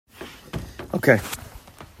Okay.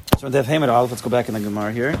 So Dev Hamed Aleph, let's go back in the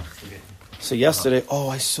Gemara here. So yesterday,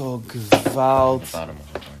 I saw Gvald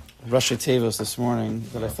Rosh Tevos this morning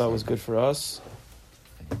that I thought was good for us.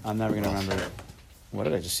 I'm never going to remember it. What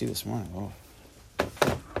did I just see this morning? Oh.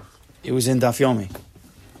 It was in Daf Yomi.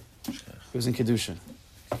 It was in Kedusha.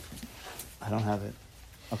 I don't have it.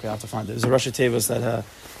 Okay, I'll have to find it. It was a Rosh Tevos that,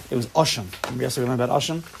 it was Asham. Remember yesterday we learned about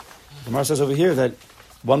Asham? The Gemara says over here that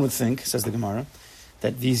one would think, says the Gemara,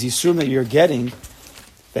 that these Yisurim that you're getting,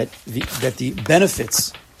 that the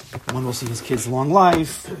benefits, one will see his kid's long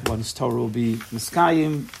life, one's Torah will be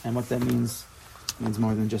Miskayim, and what that means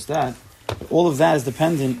more than just that. All of that is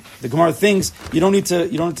dependent. The Gemara thinks you don't need to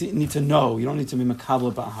know. You don't need to be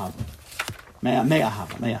makabel ba'ahava.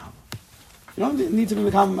 Me'ahava. You don't need to be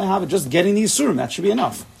makabel ba'ahava. Just getting the Yisurim, that should be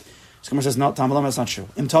enough. So Gemara says, no, Tamalam, that's not true.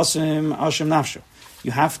 Imtasim ashim nafshu.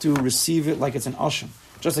 You have to receive it like it's an ashim.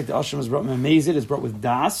 Just like the ashim is brought memazid, it's brought with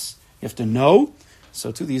das. You have to know.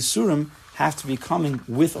 So too, the Yisurim have to be coming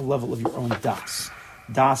with a level of your own das.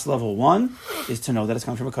 Das level 1 is to know that it's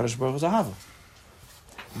coming from a Kadosh Baruch Hu's ahava.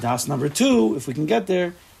 Das number 2, if we can get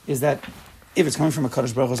there, is that if it's coming from a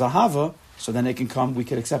Kadosh Baruch Hu's ahava, so then it can come, we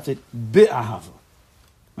could accept it bi-ahava.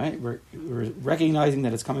 Right? We're recognizing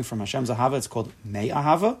that it's coming from Hashem's ahava, it's called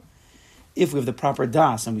me-ahava. If we have the proper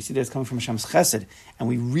das, and we see that it's coming from Hashem's chesed, and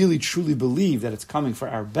we really truly believe that it's coming for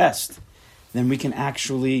our best, then we can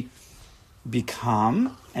actually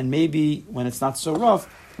become, and maybe when it's not so rough,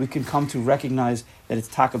 we can come to recognize that it's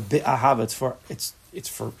taka bi-ahava,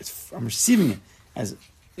 I'm receiving it as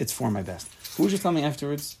it's for my best. Who was just telling me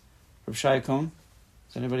afterwards? Reb Shaya Cohen?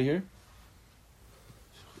 Is anybody here?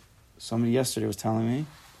 Somebody yesterday was telling me.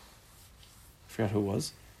 I forgot who it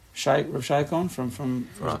was. Reb Shaya Cohen from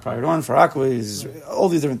prior on, Farakwa, all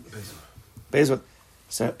these different Bezot.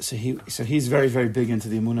 So he's very, very big into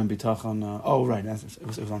the Emunah and Bitachon. It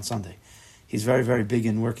was on Sunday. He's very, very big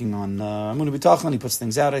in working on Emunah and Bitachon. He puts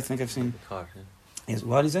things out. I think I've seen. Card, yeah.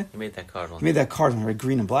 What did he say? He made that card. He made that card one, right?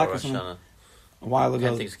 Green and black or something. A while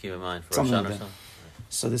ago. I think keep in mind for something like that.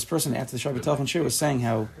 So this person after the Shabbat Telefon Shir was saying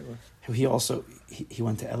how he also he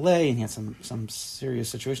went to LA and he had some serious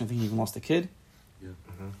situation. I think he even lost a kid. Yeah.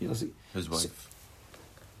 Mm-hmm. His wife.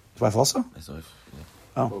 His wife also? His wife.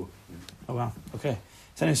 Oh. Yeah. Oh wow. Okay.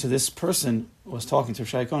 So anyway, so this person was talking to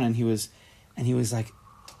Shai Cohen and he was like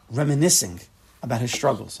reminiscing about his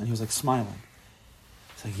struggles and he was like smiling.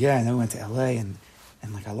 He's like, yeah, and then we went to LA and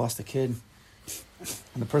like I lost a kid.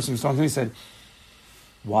 And the person who was talking to me said,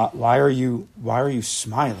 Why are you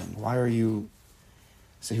smiling? Why are you?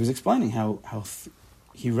 So he was explaining how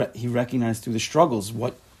he recognized through the struggles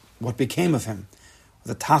what became of him,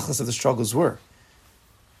 what the tachlis of the struggles were.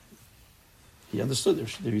 He understood the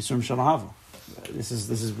Yisurim Shel Ahava. This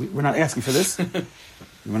is we're not asking for this.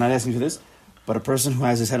 We're not asking for this. But a person who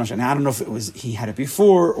has his head on straight. Now I don't know if it was he had it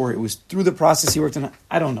before or it was through the process he worked in.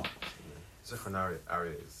 I don't know. Zichron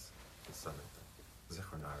Aryeh is the son of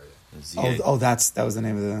Zichron Aryeh. That was the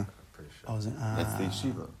name of the. I'm pretty sure. That's the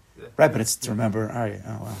yeshiva. Yeah. Right, but it's to remember Aryeh.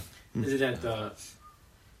 Oh wow. Is it that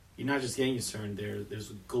you're not just getting your CERN,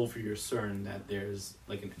 there's a goal for your CERN, that there's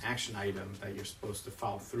like an action item that you're supposed to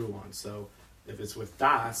follow through on. So if it's with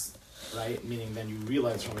Das, right, meaning then you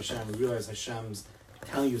realize from Hashem, you realize Hashem's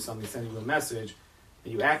telling you something, sending you a message,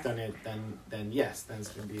 and you act on it, then yes, then it's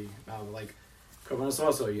going to be like Kavanas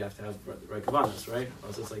also, you have to have the right Kavanas, right?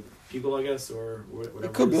 Also it's like people, I guess, or whatever.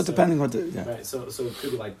 It could be, depending what the... Yeah. Right, so it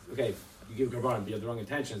could be like, okay, you give Karban, but you have the wrong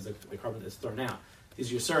intentions, the carbon is thrown out. These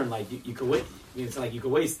are your CERN, like you could wait. I mean, it's like you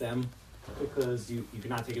could waste them because you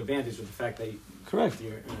cannot take advantage of the fact that correct.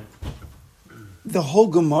 You're, the whole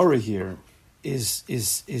Gemara here is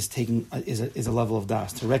a level of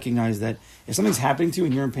das to recognize that if something's happening to you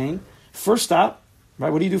and you're in pain, first stop. Right,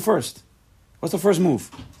 what do you do first? What's the first move?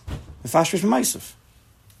 The fashrish ma'isuf.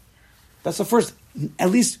 That's the first. At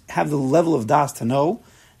least have the level of das to know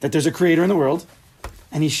that there's a creator in the world,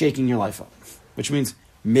 and he's shaking your life up, which means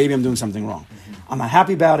maybe I'm doing something wrong. I'm not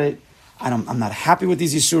happy about it. I'm not happy with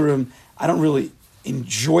these Yisurim. I don't really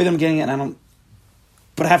enjoy them getting it.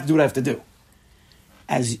 But I have to do what I have to do.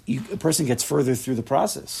 As a person gets further through the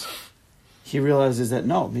process, he realizes that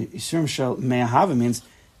no, Yisurim Shel Me'ahava means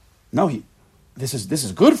no. This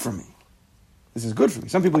is good for me. This is good for me.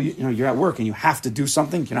 Some people, you're at work and you have to do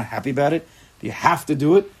something. You're not happy about it. But you have to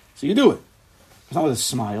do it, so you do it. It's not with a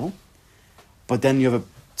smile, but then you have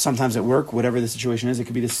sometimes at work, whatever the situation is, it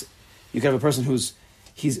could be this. You could have a person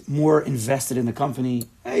he's more invested in the company.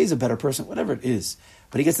 He's a better person, whatever it is.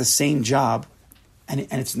 But he gets the same job, and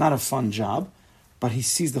it's not a fun job, but he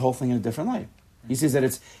sees the whole thing in a different light. He sees that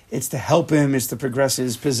it's to help him, it's to progress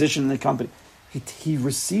his position in the company. He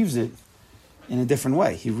receives it in a different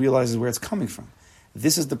way. He realizes where it's coming from.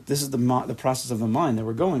 This is the process of the mind that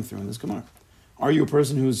we're going through in this Gemara. Are you a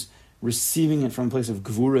person who's receiving it from a place of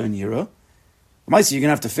Gevura and Yira? You're going to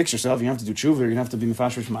have to fix yourself, you're going to have to do tshuva, you're going to have to be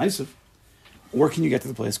mefashrish from Ma'asav. Or can you get to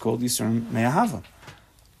the place called Yisurim Me'ahava?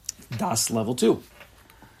 Das level 2.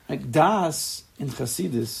 Like Das in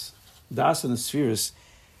Chasidus, Das in the spheres,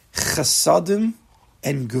 Chasadim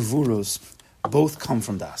and Gevuros both come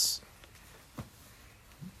from Das.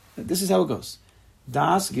 This is how it goes.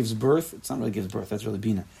 Das gives birth, it's not really gives birth, that's really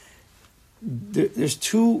Bina. There's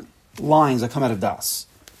two lines that come out of Das.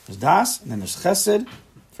 There's Das, and then there's Chesed,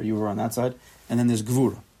 for you who are on that side, and then there's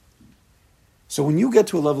Gevura. So when you get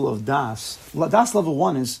to a level of Das level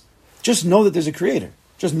 1 is just know that there's a creator.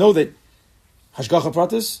 Just know that Hashgacha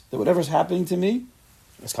Pratis, that whatever's happening to me,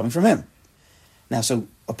 is coming from him. Now, so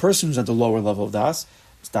a person who's at the lower level of Das,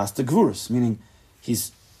 is Das the Gvuras, meaning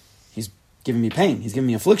he's giving me pain, he's giving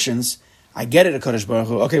me afflictions. I get it, HaKadosh Baruch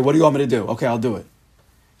Hu. Okay, what do you want me to do? Okay, I'll do it.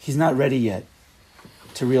 He's not ready yet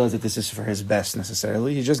to realize that this is for his best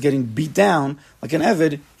necessarily. He's just getting beat down like an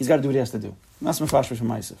Eved. He's got to do what he has to do. That's Mefashrish from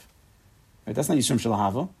Ma'asav. Right? That's not Yisurim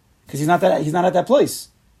Shalahava, because he's not at that place.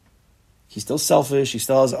 He's still selfish. He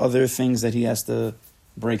still has other things that he has to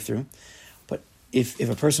break through. But if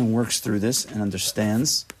a person works through this and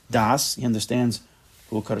understands Das, he understands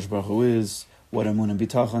who Kadosh Baruch Hu is, what Amun and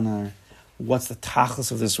Bitachon are, what's the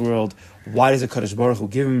tachlis of this world, why does the Kadosh Baruch Hu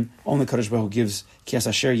give him, only Kadosh Baruch Hu gives, Ki as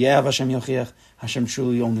asher ye'av Hashem yochiach, Hashem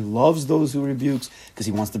truly only loves those who rebukes, because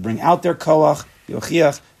he wants to bring out their koach,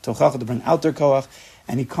 yochiach, tochach, to bring out their koach,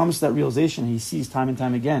 and he comes to that realization, and he sees time and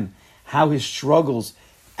time again how his struggles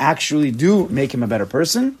actually do make him a better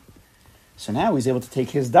person. So now he's able to take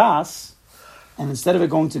his das, and instead of it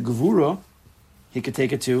going to Gevura, he could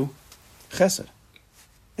take it to Chesed.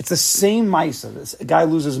 It's the same ma'isa. A guy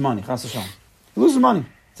loses money. Chas Hashem. He loses money.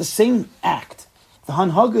 It's the same act. The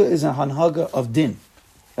hanhaga is a hanhaga of din.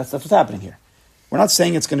 That's what's happening here. We're not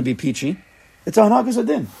saying it's going to be peachy. It's a hanhaga of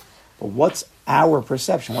din. But what's our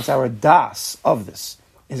perception? What's our das of this?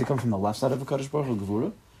 Is it coming from the left side of the Kadosh Baruch Hu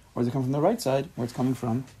Gevura, or does it come from the right side, where it's coming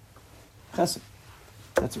from Chesed?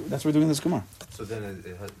 That's what we're doing in this Gemara. So then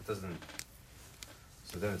it doesn't.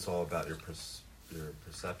 So then it's all about your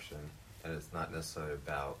perception, and it's not necessarily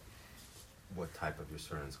about what type of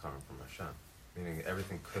Yisurim is coming from Hashem. Meaning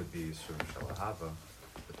everything could be Yisurim Shalahava,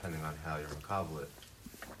 depending on how you're makabel it.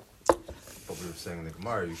 But we were saying in the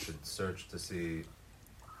Gemara, you should search to see.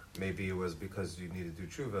 Maybe it was because you need to do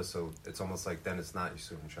tshuva, so it's almost like then it's not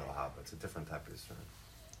Yisurim Shalahava. It's a different type of Yisurim.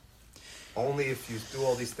 Only if you do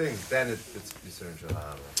all these things, then it's Yisurim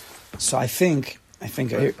Shalahava. So I think.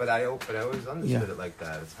 But I always understood it like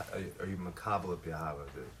that. Are you makabel it b'yahava?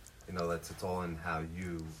 You know, it's all in how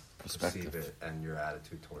you perceive it and your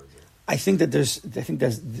attitude towards it. I think that's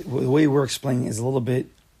the way we're explaining is a little bit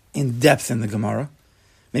in depth in the Gemara.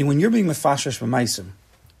 I mean, when you're being mefashresh b'maisim,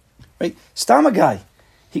 right? Stam a guy,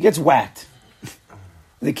 he gets whacked.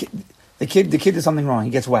 The kid did something wrong.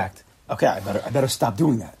 He gets whacked. Okay, I better stop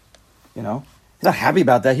doing that. You know, he's not happy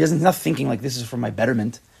about that. He's not thinking like this is for my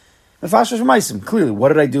betterment. Mefashresh b'maisim. Clearly, what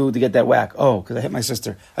did I do to get that whack? Oh, because I hit my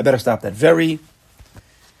sister. I better stop that.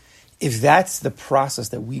 If that's the process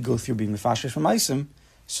that we go through being mefashresh b'maisim,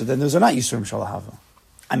 so then those are not Yisurim Shalahava.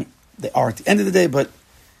 I mean, they are at the end of the day, but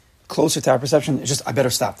closer to our perception, it's just, I better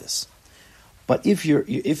stop this. But if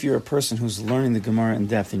you're a person who's learning the Gemara in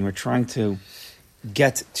depth and you're trying to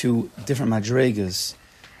get to different madregas,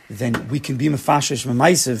 then we can be mefashresh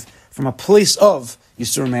b'maisim from a place of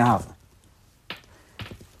Yisurim Me'ahava.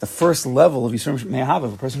 The first level of Yisurim Me'ahava,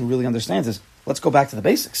 of a person who really understands is, let's go back to the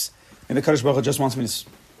basics. Maybe Kadosh Baruch Hu just wants me to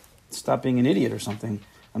stop being an idiot or something.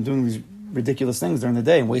 I'm doing these ridiculous things during the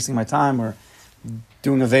day and wasting my time or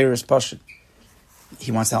doing a various pashut. He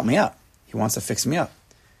wants to help me out. He wants to fix me up.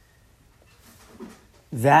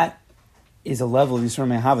 That is a level of Yisurim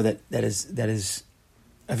Me'ahava that is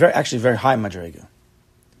a very high madrega.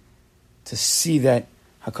 To see that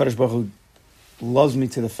HaKadosh Baruch Hu loves me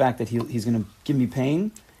to the fact that he's going to give me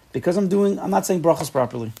pain because I'm not saying brachas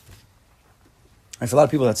properly. And for a lot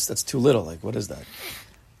of people, that's too little. Like, what is that?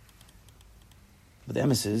 But the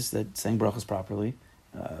emes is that saying brachas properly,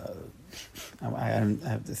 I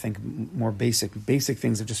have to think more basic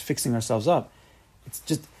things of just fixing ourselves up. It's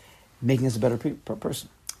just making us a better person.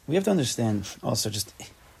 We have to understand also, just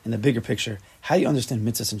in the bigger picture, how you understand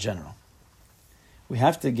mitzvahs in general. We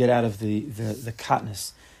have to get out of the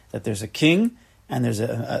katnus that there's a king and there's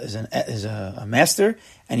a master,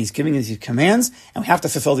 and he's giving us these commands, and we have to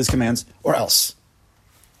fulfill these commands, or else.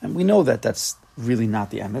 And we know that that's really not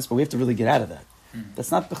the emes, but we have to really get out of that.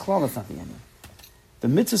 That's not the chlal, that's not the emes. The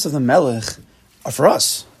mitzvahs of the melech are for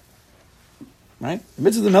us. right? The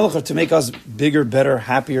mitzvahs of the melech are to make us bigger, better,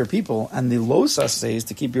 happier people, and the losas says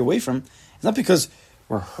to keep you away from. It's not because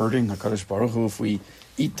we're hurting HaKadosh Baruch Hu if we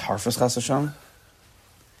eat tarfas chas Hashem.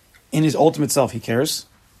 In his ultimate self, he cares.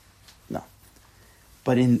 No.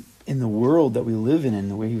 But in the world that we live in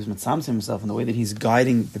the way he was mitzamtzim himself, and the way that he's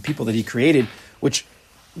guiding the people that he created, which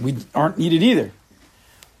we aren't needed either.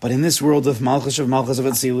 But in this world of Malchus of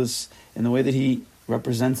Atzilus, in the way that he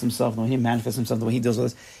represents himself, the way he manifests himself, the way he deals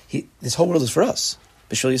with us, this whole world is for us.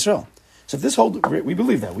 B'shvil Yisrael. So if this whole, we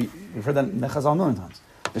believe that. We've heard that in Chazal a million times.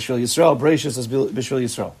 B'shvil Yisrael, Bereshis is B'shvil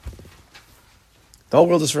Yisrael. The whole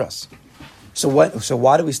world is for us. So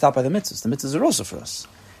why do we stop by the mitzvahs? The mitzvahs are also for us.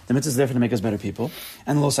 The mitzvahs are there to make us better people,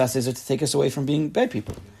 and the losas are to take us away from being bad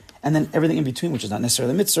people. And then everything in between, which is not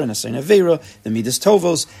necessarily mitzvah, necessarily nevera, the midas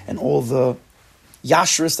tovos, and all the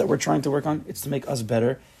yashris that we're trying to work on, it's to make us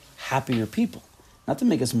better, happier people, not to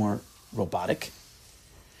make us more robotic.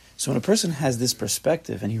 So when a person has this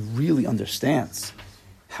perspective and he really understands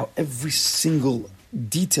how every single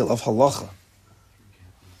detail of halacha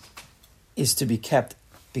is to be kept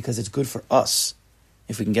because it's good for us,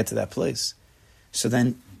 if we can get to that place, so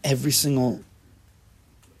then every single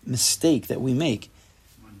mistake that we make,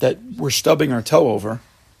 that we're stubbing our toe over,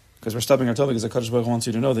 because we're stubbing our toe because the Kadosh Baruch Hu wants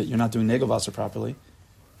you to know that you're not doing Negovasa properly,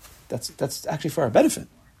 that's actually for our benefit.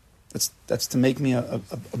 That's to make me a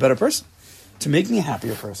better person, to make me a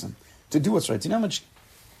happier person, to do what's right. Do you know how much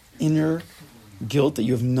inner guilt that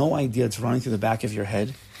you have no idea it's running through the back of your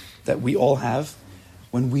head that we all have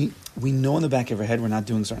when we know in the back of our head we're not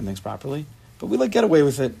doing certain things properly, but we get away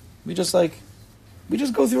with it. We just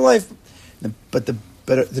go through life. But the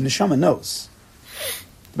neshama knows.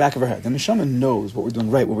 The back of our head. The neshama knows what we're doing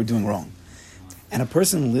right, what we're doing wrong. And a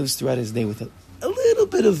person lives throughout his day with a little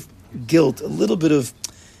bit of guilt, a little bit of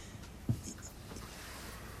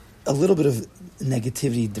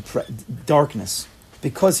negativity, darkness,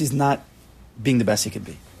 because he's not being the best he could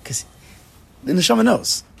be. Because the neshama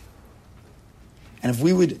knows. And if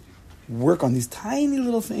we would work on these tiny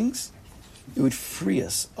little things, it would free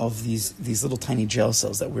us of these little tiny jail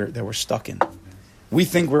cells that we're stuck in. We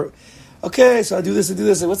think we're okay, so I do this.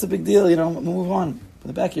 What's the big deal? We'll move on. But in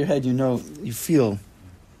the back of your head, you feel,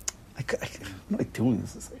 why am I doing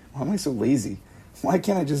this? Why am I so lazy? Why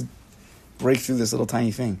can't I just break through this little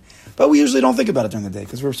tiny thing? But we usually don't think about it during the day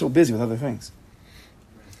because we're so busy with other things.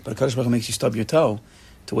 But Kadosh Baruch Hu makes you stub your toe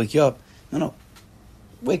to wake you up. No,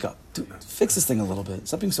 wake up. Fix this thing a little bit.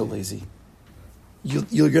 Stop being so lazy.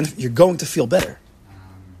 You're going to feel better.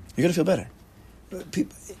 You're going to feel better.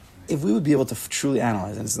 If we would be able to truly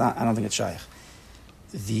analyze, and it's not, I don't think it's shaykh,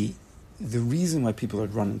 the reason why people are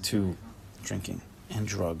running to drinking and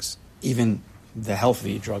drugs, even the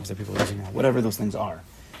healthy drugs that people are using now, whatever those things are,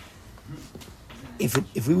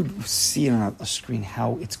 if we would see it on a screen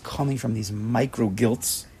how it's coming from these micro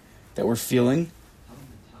guilts that we're feeling,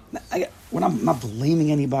 we're not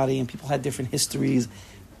blaming anybody, and people had different histories.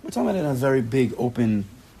 We're talking about it in a very big, open,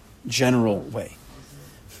 general way.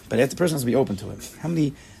 But the person has to be open to it. How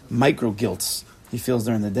many micro guilts he feels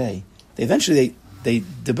during the day? They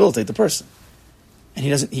debilitate the person, and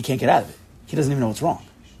he can't get out of it. He doesn't even know what's wrong,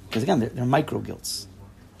 because again, they're micro guilts.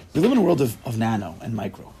 We live in a world of nano and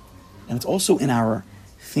micro, and it's also in our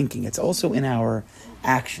thinking. It's also in our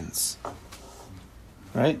actions,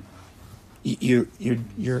 right? You're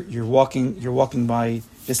walking by.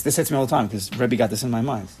 This hits me all the time because Rebbe got this in my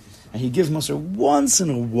mind, and he gives Musar once in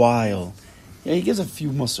a while. Yeah, he gives a few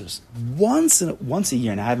Musars once a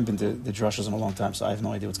year, and I haven't been to the drushas in a long time, so I have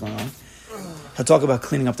no idea what's going on. He'll talk about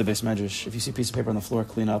cleaning up the base medrash. If you see a piece of paper on the floor,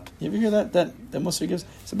 clean up. You ever hear that Musar he gives?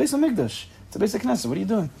 It's a base of Mikdash. It's a base of Knesset. What are you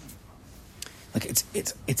doing? Like it's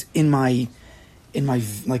in my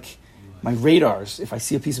radars. If I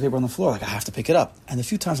see a piece of paper on the floor, I have to pick it up. And a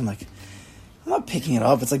few times I'm like, I'm not picking it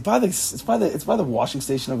up. It's by the washing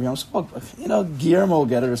station over here. I'm supposed, Guillermo will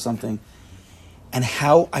get it or something. And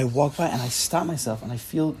how I walk by and I stop myself and I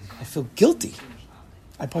feel guilty.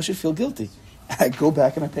 I should feel guilty. And I go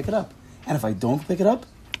back and I pick it up. And if I don't pick it up,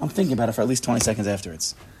 I'm thinking about it for at least 20 seconds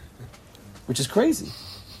afterwards, which is crazy.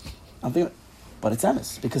 I'm thinking, but it's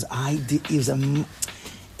emes because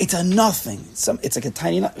it's a nothing. It's like a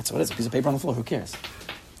tiny. It's what it is. A piece of paper on the floor. Who cares?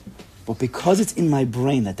 But because it's in my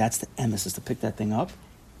brain that's the emes is to pick that thing up,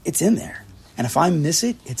 it's in there. And if I miss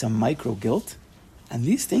it, it's a micro guilt. And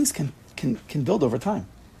these things can build over time.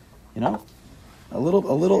 A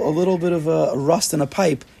little bit of a rust in a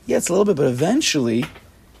pipe. Yeah, it's a little bit, but eventually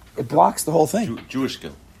it blocks the whole thing. Jewish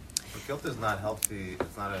guilt. But guilt is not healthy.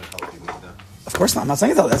 It's not a healthy midah. Of course not. I'm not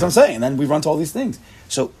saying that. That's what I'm saying. And then we run to all these things.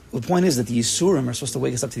 So the point is that the Yisurim are supposed to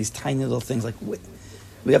wake us up to these tiny little things.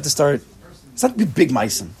 We have to start. It's not big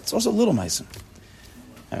meisim. It's also little meisim.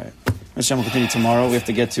 All right. Hashem will continue tomorrow. We have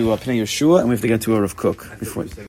to get to Pnei Yeshua and we have to get to a Rav Kook before.